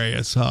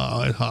hilarious.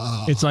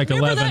 It's like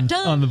Remember 11 that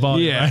time? on the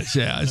volume. Right? That's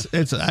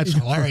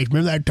hilarious.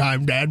 Remember that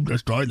time Dad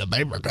destroyed the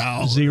paper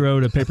towel? 0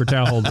 to paper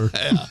towel holder.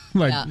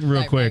 Yeah, real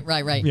right, quick.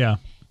 Right. Yeah.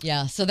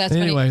 Yeah, so that's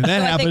Anyway, funny.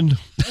 that So I think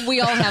happened.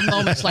 We all have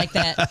moments like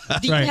that.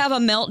 Do you Right. have a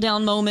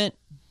meltdown moment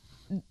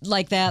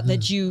like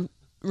that you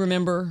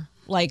remember?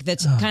 Like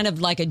that's kind of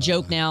like a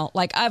joke now.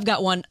 Like I've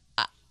got one.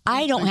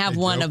 I don't have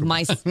one of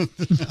my.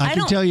 I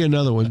can tell you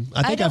another one.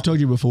 I think I've told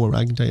you before, but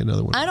I can tell you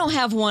another one. I don't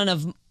have one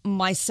of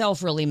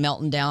myself really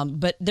melting down,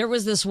 but there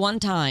was this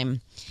one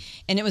time,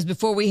 and it was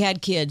before we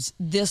had kids.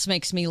 This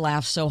makes me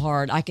laugh so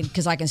hard.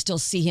 Because I can still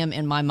see him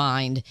in my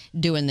mind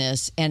doing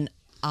this, and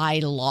I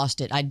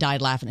lost it. I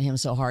died laughing at him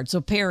so hard.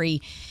 So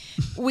Perry,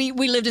 we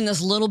lived in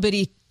this little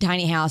bitty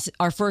tiny house.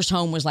 Our first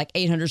home was like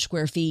 800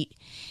 square feet,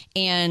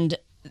 and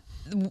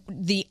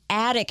the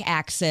attic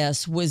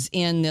access was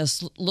in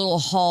this little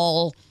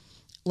hall,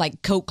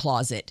 like coat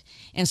closet.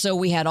 And so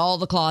we had all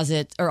the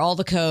closets or all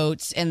the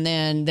coats, and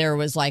then there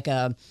was like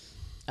a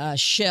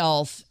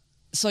shelf.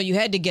 So you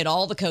had to get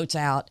all the coats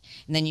out,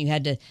 and then you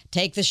had to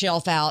take the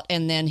shelf out,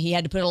 and then he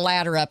had to put a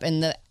ladder up,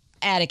 and the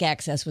attic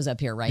access was up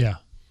here, right? Yeah.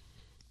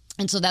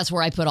 And so that's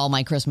where I put all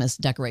my Christmas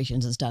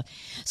decorations and stuff.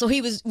 So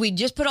we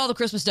just put all the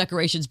Christmas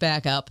decorations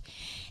back up,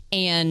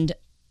 and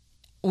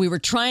we were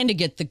trying to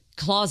get the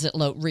closet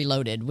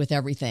reloaded with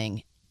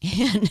everything.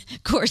 And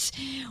of course,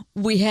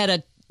 we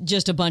had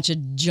just a bunch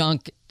of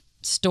junk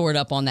stored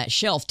up on that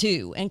shelf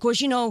too. And of course,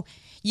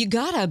 you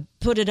gotta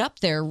put it up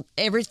there.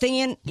 Everything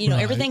in,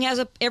 everything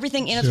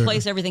in its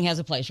place. Everything has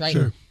a place, right?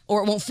 Sure.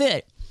 Or it won't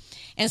fit.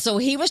 And so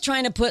he was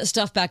trying to put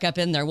stuff back up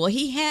in there. Well,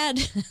 he had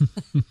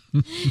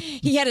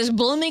his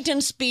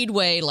Bloomington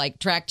Speedway like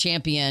track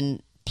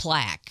champion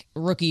plaque,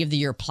 Rookie of the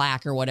Year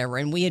plaque or whatever,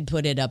 and we had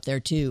put it up there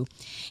too.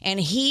 And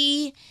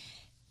he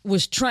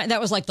was trying.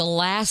 That was like the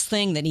last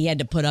thing that he had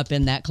to put up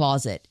in that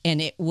closet,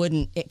 and it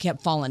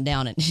kept falling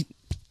down, and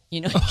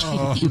he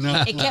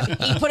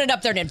put it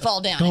up there and it'd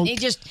fall down, and he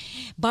just.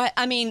 But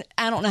I mean,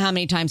 I don't know how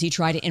many times he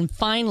tried it, and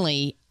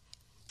finally.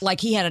 Like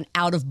he had an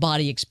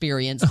out-of-body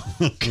experience.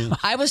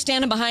 I was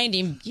standing behind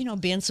him,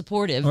 being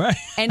supportive. Right.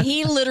 And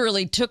he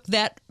literally took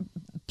that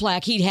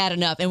plaque, he'd had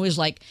enough, and was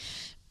like,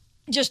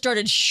 just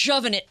started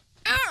shoving it.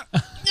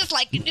 Just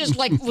like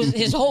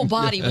his whole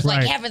body was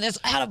like Right. having this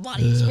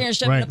out-of-body experience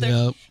shoving Right. up there.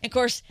 Yep. And of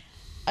course,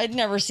 I'd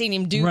never seen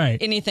him do Right.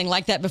 anything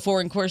like that before.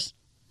 And of course,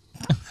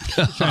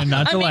 Trying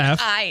not to laugh.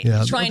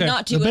 trying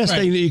not to. The best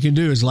thing that you can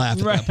do is laugh.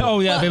 At Right. that point. Oh,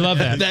 yeah. They love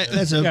that.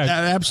 That's Yeah.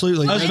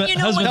 absolutely. Husband- you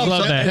know husbands what?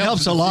 love that. It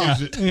helps a lot.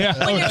 Yeah.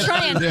 when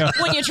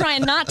you're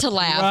trying not to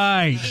laugh,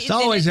 Right. It's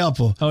always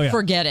helpful. Oh, yeah.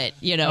 forget it.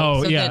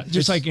 Oh, So yeah. that-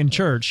 Just like in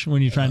church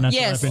when you try not to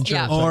Yes, laugh in church.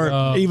 yeah. Or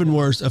Like, even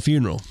worse, a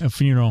funeral. a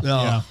funeral.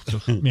 Oh.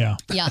 Yeah.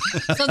 Yeah.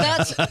 So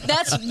that's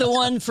the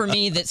one for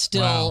me that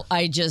still Wow.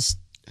 I just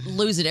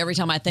lose it every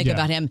time I think Yeah.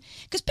 about him,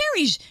 because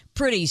Perry's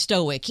pretty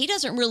stoic. He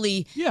doesn't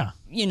really Yeah.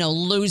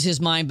 lose his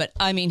mind, but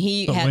I mean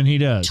he But had when he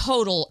does.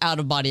 total out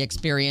of body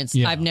experience.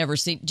 Yeah. I've never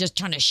seen, just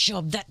trying to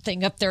shove that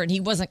thing up there, and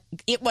it wasn't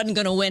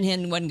going to win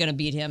him, wasn't going to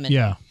beat him. And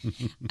Yeah.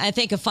 I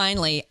think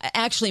finally,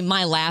 actually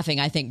my laughing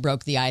I think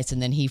broke the ice,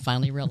 and then he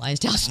finally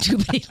realized how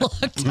stupid he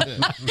looked.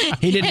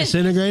 He didn't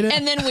disintegrate it.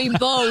 And then we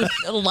both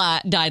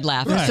died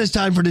laughing. It's just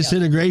time for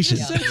disintegration.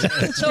 So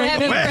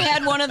have you ever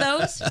had one of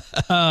those?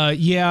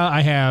 Yeah,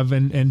 I have,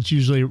 and it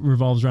usually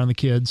revolves around the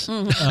kids.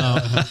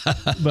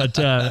 But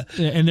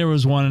and there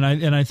was one,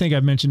 and I think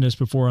I've mentioned this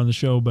before on the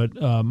show, but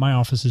my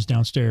office is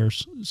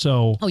downstairs,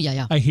 so Oh,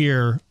 yeah. I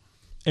hear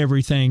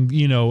everything,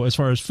 as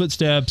far as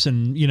footsteps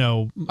and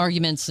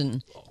Arguments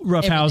and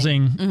rough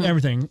everything. housing,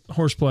 everything,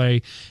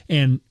 horseplay,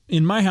 and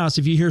in my house,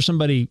 if you hear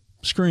somebody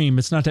scream,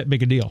 it's not that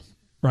big a deal.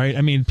 Right,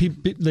 I mean,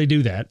 they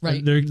do that.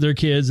 Right. They're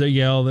kids. They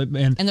yell,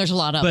 and there's a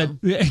lot of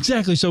but them.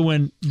 exactly. So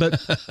when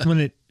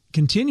it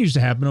continues to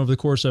happen over the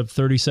course of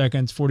 30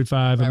 seconds,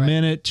 45, a Right.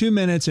 minute, 2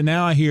 minutes, and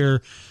now I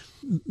hear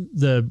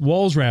the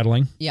walls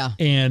rattling. Yeah.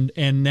 And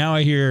now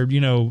I hear,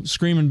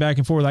 screaming back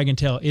and forth. I can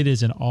tell it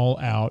is an all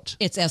out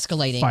It's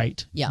escalating.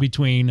 fight Yeah.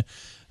 between,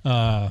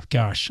 I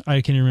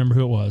can't even remember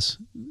who it was,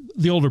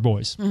 the older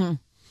boys. Mm-hmm.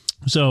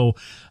 So,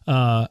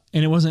 and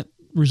it wasn't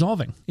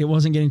resolving. It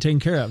wasn't getting taken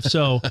care of.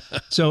 So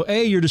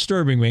A, you're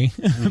disturbing me.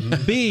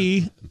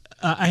 B,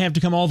 I have to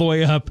come all the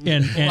way up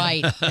and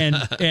Right.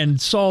 and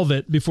solve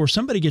it before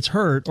somebody gets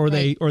hurt or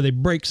they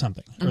break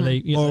something or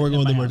they Or we're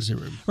going to the in my emergency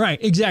house. room. Right,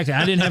 exactly.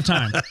 I didn't have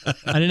time.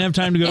 I didn't have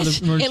time to go to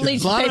the emergency At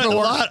least room. paperwork.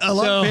 A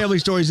lot So- of family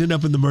stories end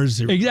up in the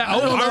emergency room.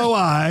 Exactly. I don't know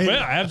why.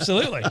 Well,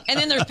 absolutely. And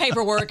then there's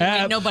paperwork,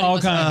 and nobody all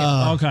wants to kinds, look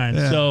at it. all kinds.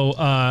 yeah. So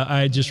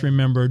I just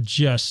remember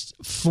just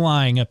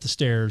flying up the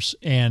stairs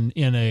and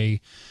in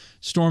a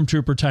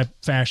stormtrooper type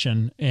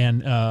fashion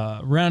and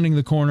rounding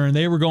the corner, and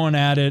they were going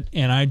at it,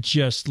 and I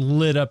just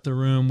lit up the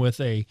room with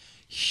a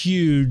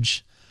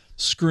huge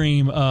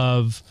scream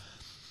of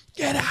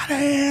 "Get out of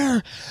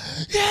here!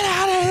 Get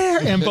out of here!"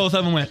 And both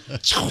of them went I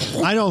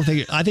think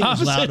it was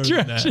Opposite louder than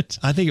that. directions.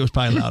 I think it was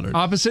probably louder.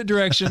 opposite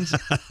directions.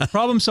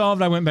 Problem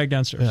solved. I went back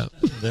downstairs.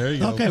 There you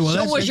go. Okay, well, So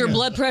that's was your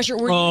blood pressure?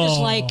 Were you just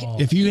like?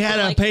 if you had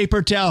a like-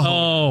 paper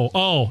towel,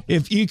 Oh,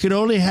 if you could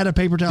only had a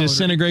paper towel,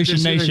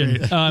 Disintegration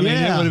Nation. I mean,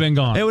 it would have been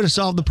gone. It would have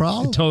solved the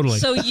problem. totally.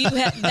 So you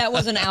had that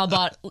was an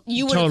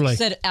you would Totally. have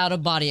said out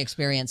of body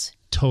experience.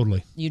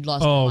 Totally. You'd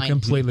lost your mind.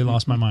 Completely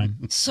lost my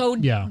mind. So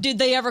Yeah. did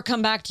they ever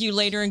come back to you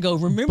later and go,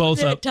 remember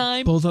Both that of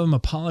time? both of them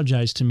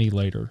apologized to me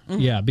later.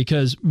 Yeah,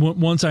 because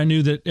once I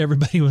knew that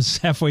everybody was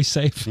halfway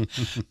safe,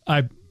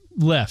 I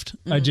left.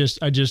 I just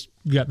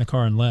got in the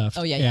car and left.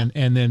 Oh, yeah.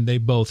 And then they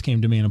both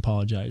came to me and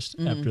apologized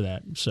after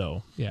that.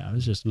 So yeah, it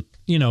was just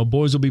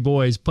boys will be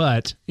boys,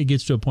 but it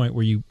gets to a point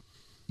where you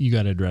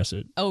got to address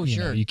it. Oh, You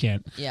know, sure. you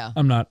can't. Yeah.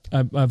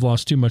 I've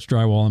lost too much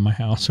drywall in my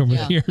house over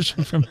Yeah. the years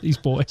from these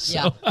boys.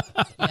 So.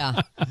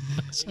 Yeah.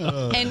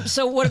 And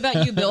so what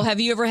about you, Bill? Have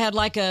you ever had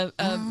like a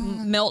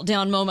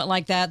meltdown moment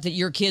like that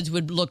your kids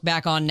would look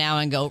back on now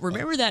and go,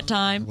 remember that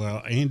time?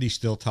 Well, Andy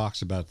still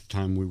talks about the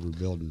time we were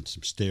building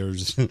some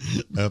stairs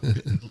up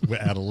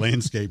out of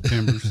landscape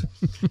timbers.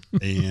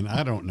 And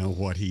I don't know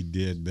what he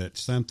did, but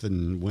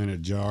something went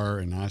ajar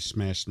and I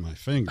smashed my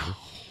finger.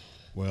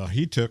 Well,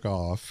 he took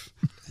off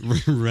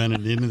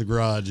running into the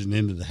garage and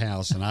into the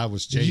house, and I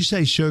was chasing. Did you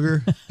say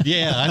sugar?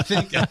 Yeah, I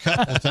think a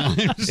couple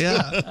times.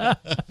 Yeah.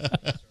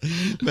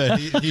 But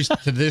he's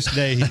to this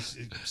day he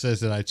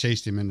says that I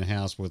chased him in the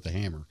house with a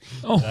hammer.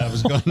 Oh, I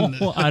was going.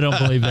 well, I don't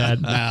believe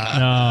that.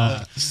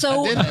 No.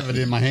 So I did have it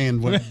in my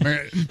hand when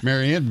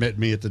Mary Ann met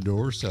me at the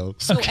door. So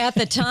at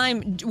the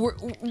time,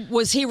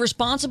 was he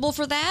responsible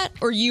for that?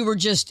 Or you were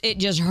it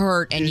just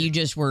hurt and you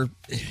just were.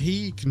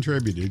 he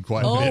contributed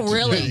quite a Oh, bit.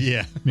 really?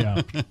 Yeah.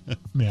 Yeah.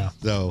 Yeah.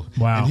 So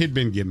Wow. and he'd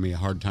been giving me a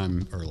hard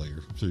time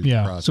earlier through the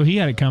Yeah. process. So he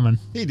had it coming.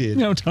 He did.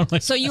 No, totally.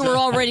 So you were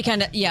already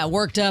kind of,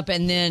 worked up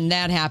and then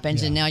that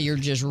happens and now you're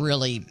just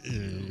really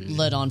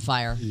lit on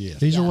fire. Yeah.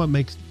 These are what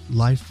makes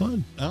life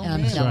fun. Oh,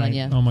 I'm man. telling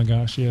you. Oh my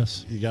gosh,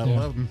 yes. You gotta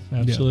love them.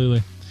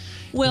 Absolutely.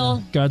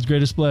 Well, God's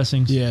greatest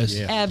blessings. Yes.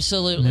 Yeah. And then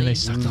absolutely. they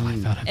suck the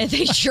life out of it. And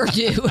they sure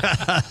do.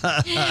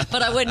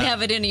 But I wouldn't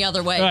have it any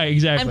other way. Right,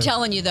 exactly. I'm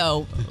telling you,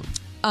 though,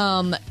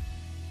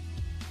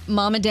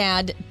 Mom and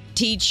Dad,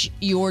 teach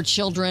your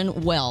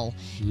children well.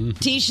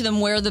 Teach them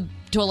where the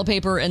toilet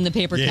paper and the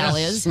paper towel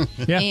Yes. is.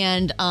 Yeah.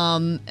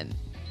 And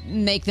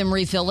make them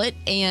refill it.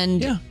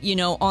 And,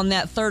 Yeah. on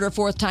that third or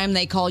fourth time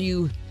they call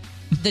you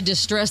the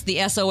distress, the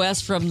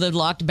SOS from the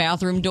locked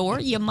bathroom door,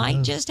 you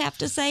might just have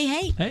to say,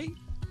 hey, Hey,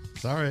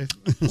 Sorry.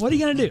 what are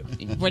you going to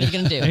do? what are you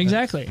going to do?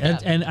 Exactly.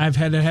 And I've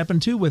had that happen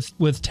too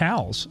with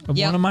towels.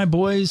 Yep. One of my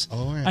boys,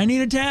 Oh, yeah. I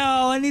need a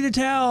towel. And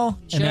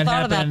Should've that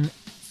thought of that. happened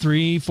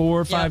 3,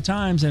 4, 5 Yep.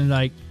 times. And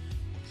like,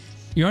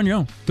 you're on your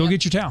own. Go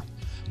get your towel.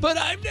 But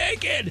I'm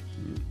naked.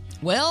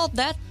 Well,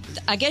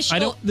 I guess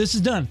This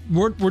is done.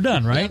 We're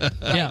done, right?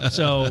 Yeah.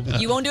 So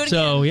you won't do it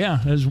So again. yeah,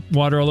 there's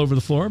water all over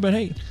the floor, but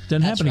hey,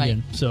 doesn't That's happen right.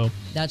 again. So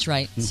That's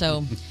right.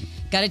 So,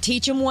 got to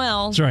teach them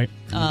well. that's right.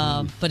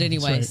 But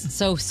anyways,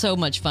 That's so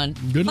much fun.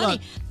 Good funny,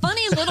 luck.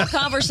 funny little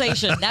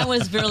conversation. That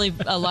was really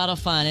a lot of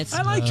fun.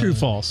 I like true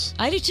false.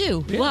 I do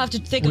too. We'll have to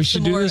think We of should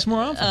some do more, this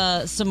more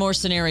often. some more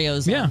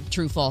scenarios. Yeah. On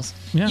true false.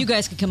 Yeah. You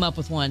guys could come up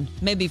with one,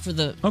 maybe for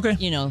the Okay.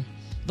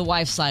 the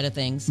wife side of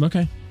things.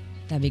 Okay.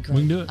 That'd be great.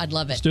 We can do it. I'd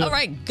love it. Let's do it. All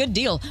right, good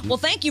deal. Well,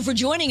 thank you for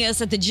joining us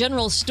at the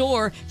General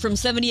Store from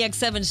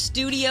 70X7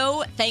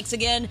 Studio. Thanks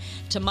again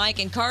to Mike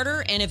and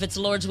Carter. And if it's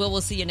the Lord's will,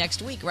 we'll see you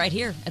next week right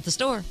here at the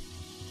store.